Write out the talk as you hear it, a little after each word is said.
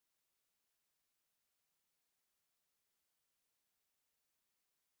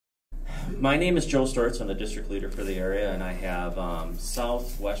My name is Joe Stortz. I'm the district leader for the area, and I have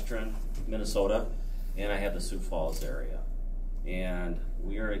southwestern Minnesota, and I have the Sioux Falls area. And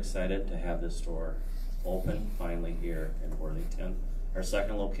we are excited to have this store open finally here in Worthington. Our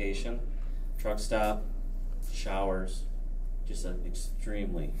second location, truck stop, showers, just an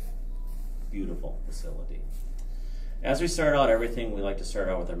extremely beautiful facility. As we start out everything, we like to start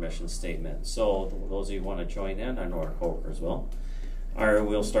out with our mission statement. So those of you who want to join in, I know our coworkers will.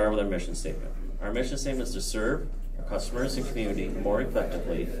 We'll start with our mission statement. Our mission statement is to serve our customers and community more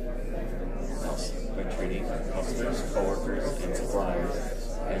effectively by treating our customers, coworkers, and suppliers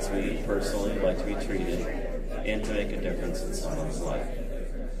as we personally like to be treated, and to make a difference in someone's life.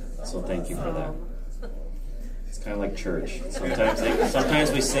 So thank you for that. It's kind of like church.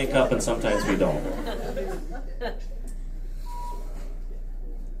 Sometimes we sync up and sometimes we don't.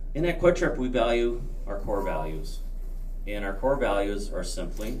 In at Kwik Trip, we value our core values. And our core values are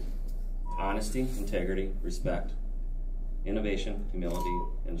simply honesty, integrity, respect, innovation, humility,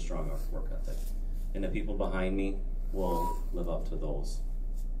 and a strong work ethic. And the people behind me will live up to those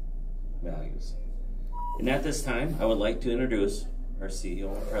values. And at this time, I would like to introduce our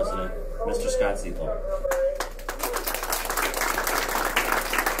CEO and President, Mr. Scott Ziegler.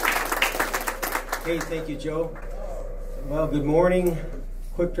 Hey, thank you, Joe. Well, good morning,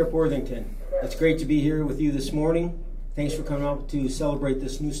 Kwik Trip Worthington. It's great to be here with you this morning. Thanks for coming out to celebrate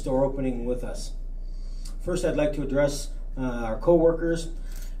this new store opening with us. First, I'd like to address our co-workers.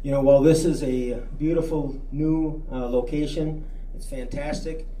 You know, while this is a beautiful new location, it's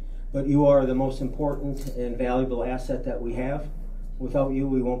fantastic, but you are the most important and valuable asset that we have. Without you,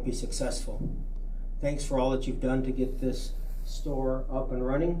 we won't be successful. Thanks for all that you've done to get this store up and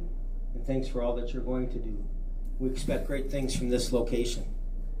running, and thanks for all that you're going to do. We expect great things from this location.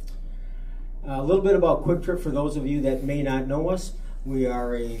 A little bit about Kwik Trip for those of you that may not know us. We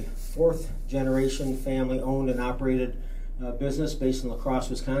are a fourth generation family owned and operated business based in La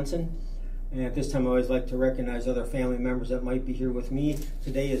Crosse, Wisconsin. And at this time I always like to recognize other family members that might be here with me.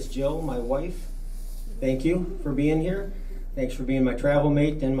 Today is Jill, my wife. Thank you for being here. Thanks for being my travel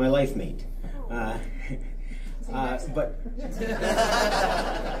mate and my life mate. But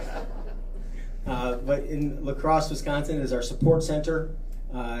in La Crosse, Wisconsin is our support center.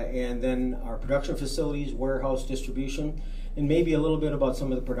 And then our production facilities, warehouse, distribution, and maybe a little bit about some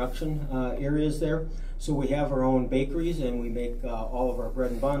of the production areas there. So we have our own bakeries, and we make all of our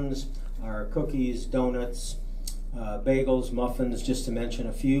bread and buns, our cookies, donuts, bagels, muffins, just to mention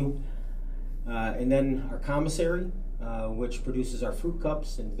a few. And then our commissary, which produces our fruit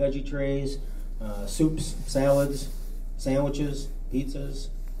cups and veggie trays, soups, salads, sandwiches, pizzas,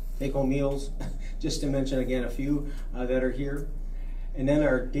 take-home meals, just to mention again a few that are here. And then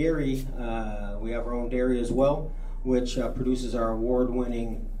our dairy, we have our own dairy as well, which produces our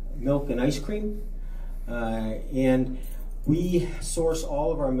award-winning milk and ice cream. And we source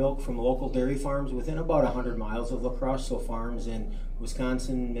all of our milk from local dairy farms within about 100 miles of La Crosse, so farms in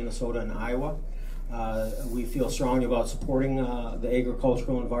Wisconsin, Minnesota, and Iowa. We feel strongly about supporting the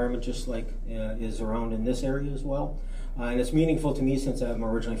agricultural environment, just like is around in this area as well. And it's meaningful to me since I'm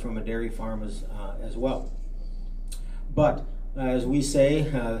originally from a dairy farm as well. But as we say,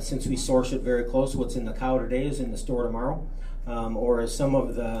 since we source it very close, what's in the cow today is in the store tomorrow. Or as some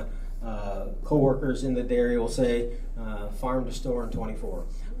of the co-workers in the dairy will say, farm to store in 24,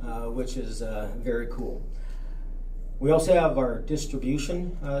 which is very cool. We also have our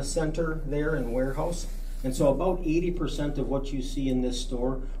distribution center there and warehouse. And so about 80% of what you see in this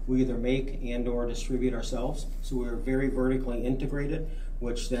store, we either make and or distribute ourselves. So we're very vertically integrated,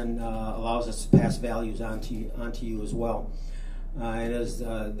 which then allows us to pass values onto you as well. And as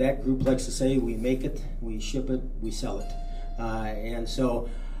that group likes to say, we make it, we ship it, we sell it. And so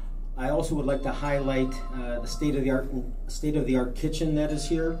I also would like to highlight the state-of-the-art kitchen that is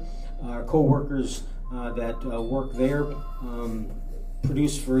here. Our co-workers that work there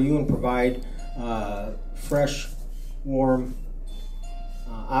produce for you and provide fresh, warm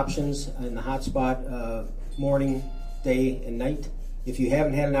options in the hot spot of morning, day, and night. If you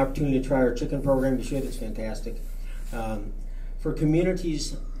haven't had an opportunity to try our chicken program, you should. It's fantastic. For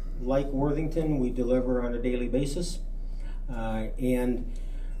communities like Worthington, we deliver on a daily basis, and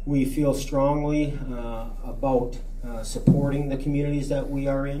we feel strongly about supporting the communities that we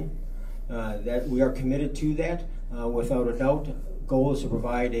are in, that we are committed to that without a doubt. Goal is to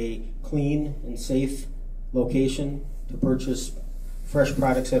provide a clean and safe location to purchase fresh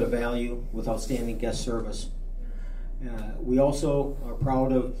products at a value with outstanding guest service. We also are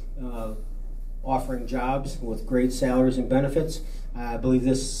proud of offering jobs with great salaries and benefits. I believe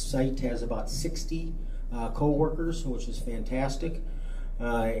this site has about 60 co-workers, which is fantastic.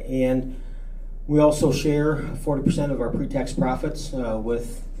 And we also share 40% of our pre-tax profits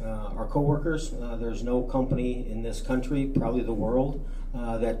with our coworkers. There's no company in this country, probably the world,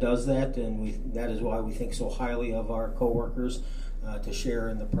 that does that, and that is why we think so highly of our coworkers to share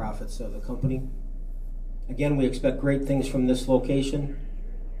in the profits of the company. Again, we expect great things from this location.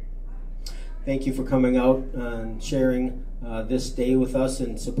 Thank you for coming out and sharing this day with us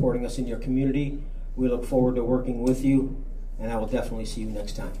and supporting us in your community. We look forward to working with you, and I will definitely see you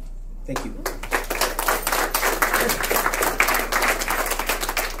next time. Thank you.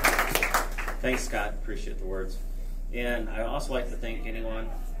 Thanks, Scott. Appreciate the words. And I also like to thank anyone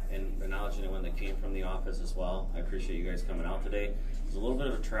and acknowledge anyone that came from the office as well. I appreciate you guys coming out today. It was a little bit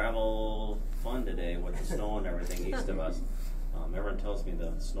of a travel fun today with the snow and everything east of us. Everyone tells me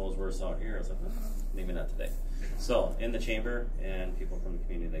the snow's worse out here. I was like, maybe not today. So, in the chamber and people from the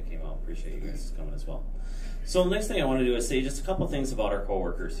community that came out, appreciate you guys coming as well. So, the next thing I want to do is say just a couple things about our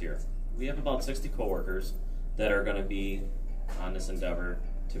coworkers here. We have about 60 coworkers that are going to be on this endeavor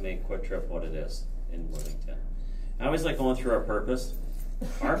to make Kwik Trip what it is in Worthington. I always like going through our purpose.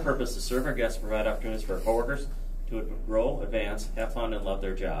 Our purpose is to serve our guests, provide opportunities for our coworkers to grow, advance, have fun, and love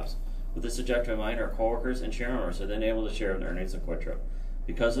their jobs. With this objective in mind, our coworkers and share owners are then able to share in the earnings of Kwik Trip.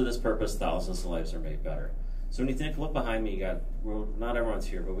 Because of this purpose, thousands of lives are made better. So when you look behind me, well, not everyone's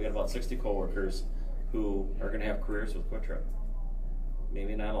here, but we got about 60 coworkers who are going to have careers with Kwik Trip.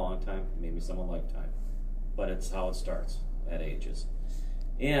 Maybe not a long time, maybe some a lifetime, but it's how it starts at ages.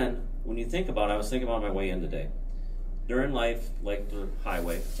 And when you think about it, I was thinking about my way in today. During life, like the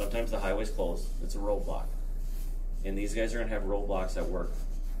highway, sometimes the highway's closed. It's a roadblock. And these guys are going to have roadblocks at work,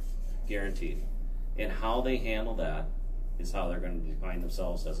 guaranteed. And how they handle that is how they're going to define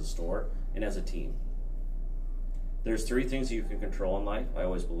themselves as a store and as a team. There's 3 things you can control in life. I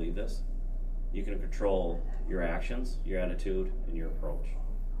always believe this. You can control your actions, your attitude, and your approach.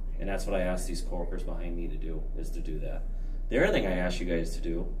 And that's what I ask these coworkers behind me to do, is to do that. The other thing I ask you guys to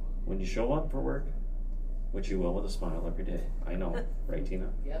do, when you show up for work, which you will with a smile every day, I know, right, Tina?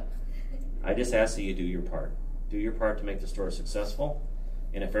 Yep. I just ask that you do your part. Do your part to make the store successful,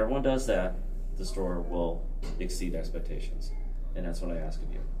 and if everyone does that, the store will exceed expectations. And that's what I ask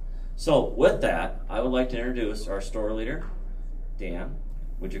of you. So with that, I would like to introduce our store leader, Dan.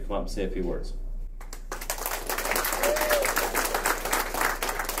 Would you come up and say a few words?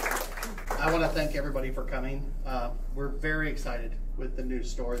 I want to thank everybody for coming. We're very excited with the new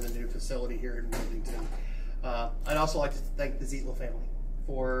store, the new facility here in Worthington. I'd also like to thank the Zietlow family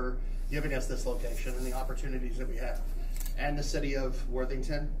for giving us this location and the opportunities that we have, and the city of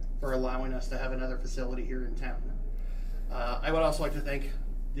Worthington for allowing us to have another facility here in town. I would also like to thank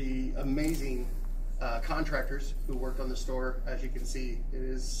the amazing contractors who worked on the store. As you can see, it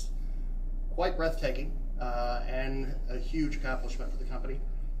is quite breathtaking and a huge accomplishment for the company.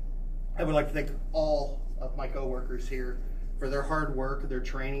 I would like to thank all of my coworkers here for their hard work, their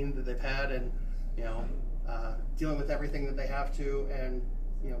training that they've had, and dealing with everything that they have to, and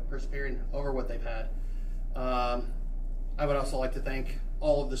persevering over what they've had. I would also like to thank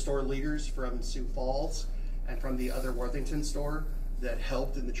all of the store leaders from Sioux Falls and from the other Worthington store that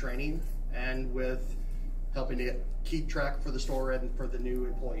helped in the training and with helping to keep track for the store and for the new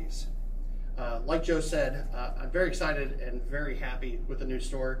employees. Like Joe said, I'm very excited and very happy with the new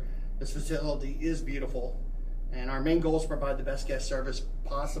store. This facility is beautiful, and our main goal is to provide the best guest service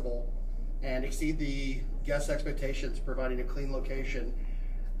possible and exceed the guest expectations, providing a clean location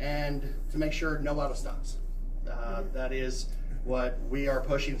and to make sure no out of stocks. That is what we are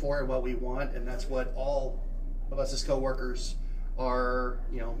pushing for and what we want, and that's what all of us as co-workers are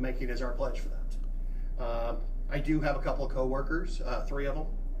making as our pledge for that. I do have a couple of co-workers, 3 of them,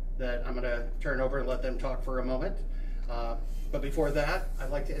 that I'm going to turn over and let them talk for a moment. But before that, I'd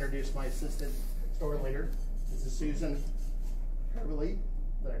like to introduce my assistant store leader. This is Susan Herberly.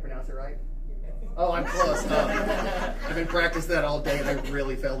 Did I pronounce it right? Oh, I'm close. I've been practicing that all day and I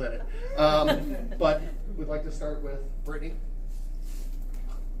really failed at it. But we'd like to start with Brittany.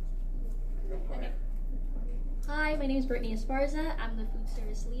 Hi, my name is Brittany Esparza. I'm the food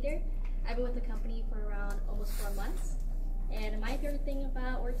service leader. I've been with the company for around almost 4 months. And my favorite thing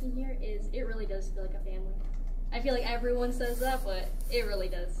about working here is it really does feel like a family. I feel like everyone says that, but it really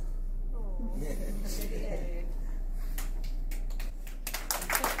does.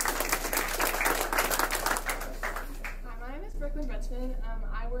 Hi, my name is Brooklyn Bretzman.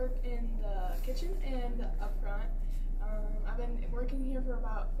 I work in the kitchen and up front. I've been working here for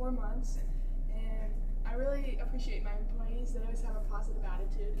about 4 months, and I really appreciate my employees. They always have a positive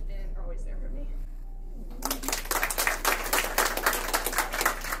attitude and are always there for me.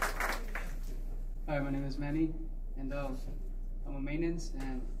 Hi, my name is Manny, and I'm a maintenance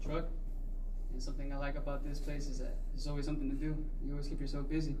and truck. And something I like about this place is that there's always something to do. You always keep yourself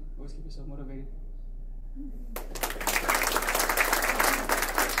busy, always keep yourself motivated.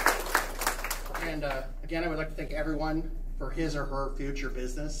 And again, I would like to thank everyone for his or her future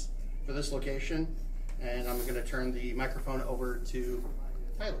business for this location. And I'm going to turn the microphone over to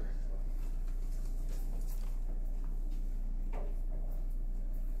Tyler.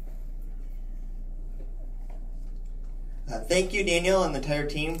 Thank you, Daniel, and the entire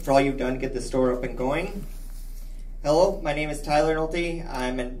team for all you've done to get the store up and going. Hello, my name is Tyler Nolte.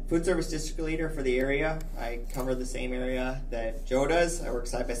 I'm a food service district leader for the area. I cover the same area that Joe does. I work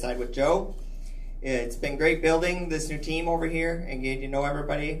side by side with Joe. It's been great building this new team over here and getting to know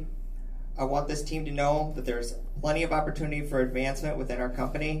everybody. I want this team to know that there's plenty of opportunity for advancement within our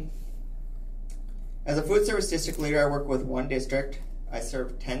company. As a food service district leader, I work with one district. I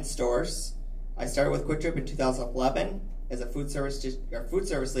serve 10 stores. I started with Kwik in 2011 as a food service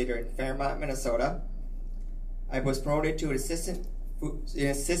leader in Fairmont, Minnesota. I was promoted to an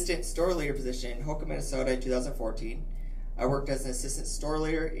assistant store leader position in Hoka, Minnesota in 2014. I worked as an assistant store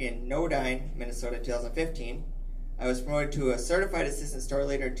leader in Nodine, Minnesota in 2015. I was promoted to a certified assistant store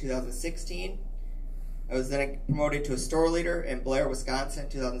leader in 2016. I was then promoted to a store leader in Blair, Wisconsin in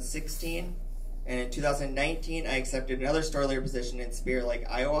 2016. And in 2019, I accepted another store leader position in Spear Lake,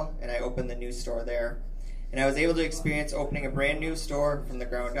 Iowa, and I opened the new store there. And I was able to experience opening a brand new store from the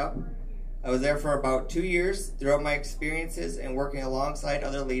ground up. I was there for about 2 years. Throughout my experiences and working alongside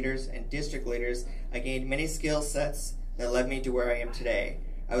other leaders and district leaders, I gained many skill sets that led me to where I am today.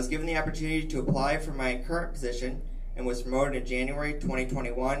 I was given the opportunity to apply for my current position and was promoted in January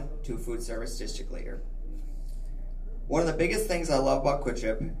 2021 to food service district leader. One of the biggest things I love about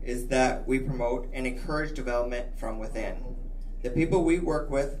Kwik is that we promote and encourage development from within. The people we work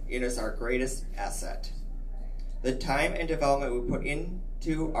with, it is our greatest asset. The time and development we put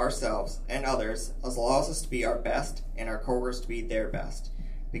into ourselves and others allows us to be our best and our coworkers to be their best.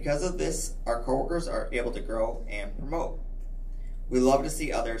 Because of this, our coworkers are able to grow and promote. We love to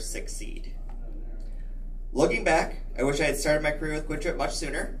see others succeed. Looking back, I wish I had started my career with Kwik much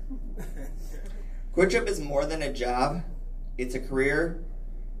sooner. Kwik is more than a job. It's a career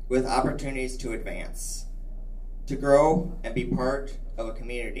with opportunities to advance, to grow, and be part of a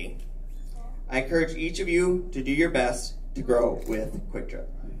community. I encourage each of you to do your best to grow with Kwik.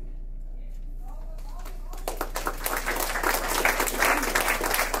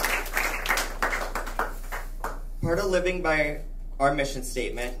 Part of living by our mission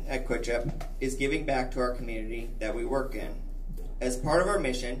statement at Kwik is giving back to our community that we work in. As part of our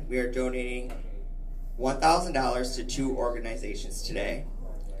mission, we are donating $1,000 to 2 organizations today.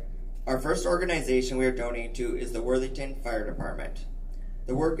 Our first organization we are donating to is the Worthington Fire Department.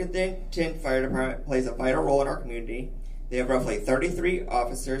 The Worthington Fire Department plays a vital role in our community. They have roughly 33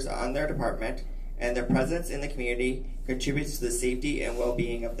 officers on their department, and their presence in the community contributes to the safety and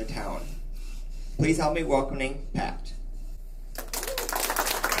well-being of the town. Please help me welcoming Pat.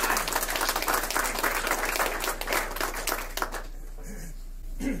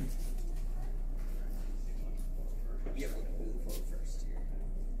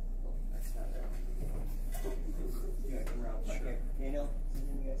 Daniel,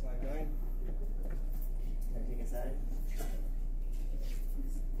 you guys want to join? Can I take a side?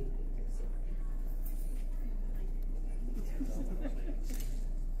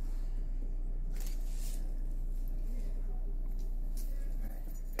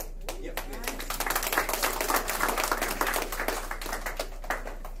 Yep.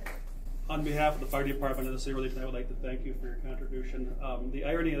 On behalf of the fire department of the city of Worthington, I would like to thank you for your contribution. The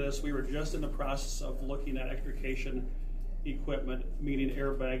irony of this, we were just in the process of looking at extrication equipment, meaning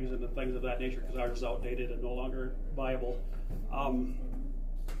airbags and the things of that nature, because ours is outdated and no longer viable.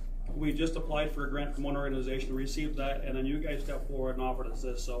 We just applied for a grant from one organization, received that, and then you guys stepped forward and offered us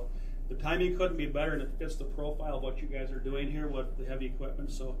this. So the timing couldn't be better, and it fits the profile of what you guys are doing here with the heavy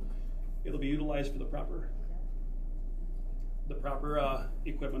equipment. So it'll be utilized for the proper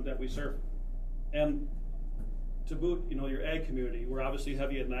equipment that we serve. And to boot, you know, your ag community, we're obviously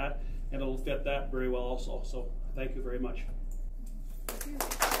heavy in that, and it'll fit that very well also. So thank you very much.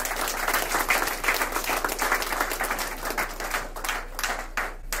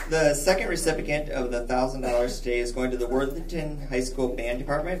 The second recipient of the $1,000 today is going to the Worthington High School Band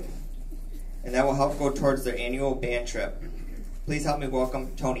Department, and that will help go towards their annual band trip. Please help me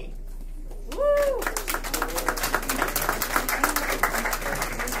welcome Tony. Woo!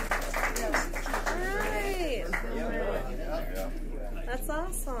 That's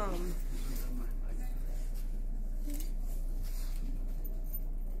awesome.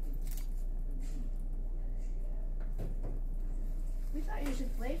 thought you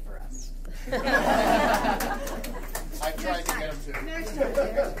should play for us. I tried to get him to. Next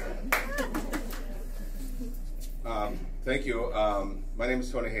time. Thank you. My name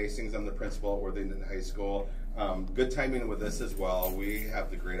is Tony Hastings. I'm the principal at Worthington High School. Good timing with this as well. We have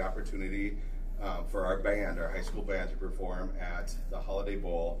the great opportunity for our band, our high school band, to perform at the Holiday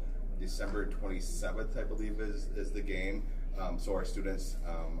Bowl. December 27th, I believe, is the game. So our students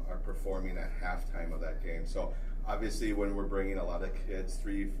are performing at halftime of that game. So obviously when we're bringing a lot of kids,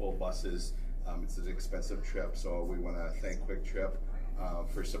 3 full buses, it's an expensive trip. So we want to thank Kwik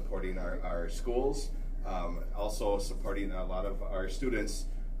for supporting our schools. Also supporting a lot of our students,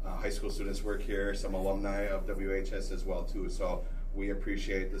 high school students work here, some alumni of WHS as well too. So we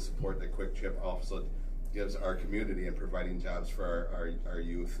appreciate the support that Kwik also gives our community in providing jobs for our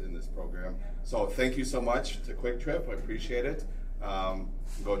youth in this program. So thank you so much to Kwik I appreciate it.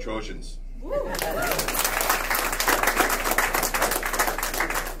 Go Trojans.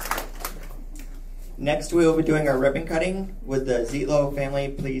 Next, we will be doing our ribbon cutting. Would the Zietlow family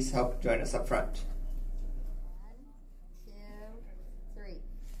please help join us up front? 1, 2, 3.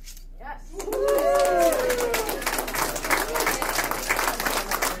 Yes.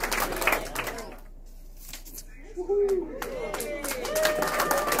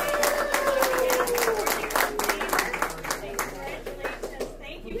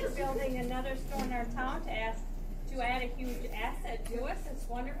 Thank you for building another store in our town to add a huge asset to us. It's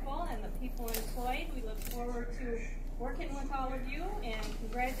wonderful, and the people employed. We look forward to working with all of you, and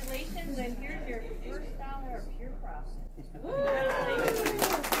congratulations, and here's your first dollar of pure profit.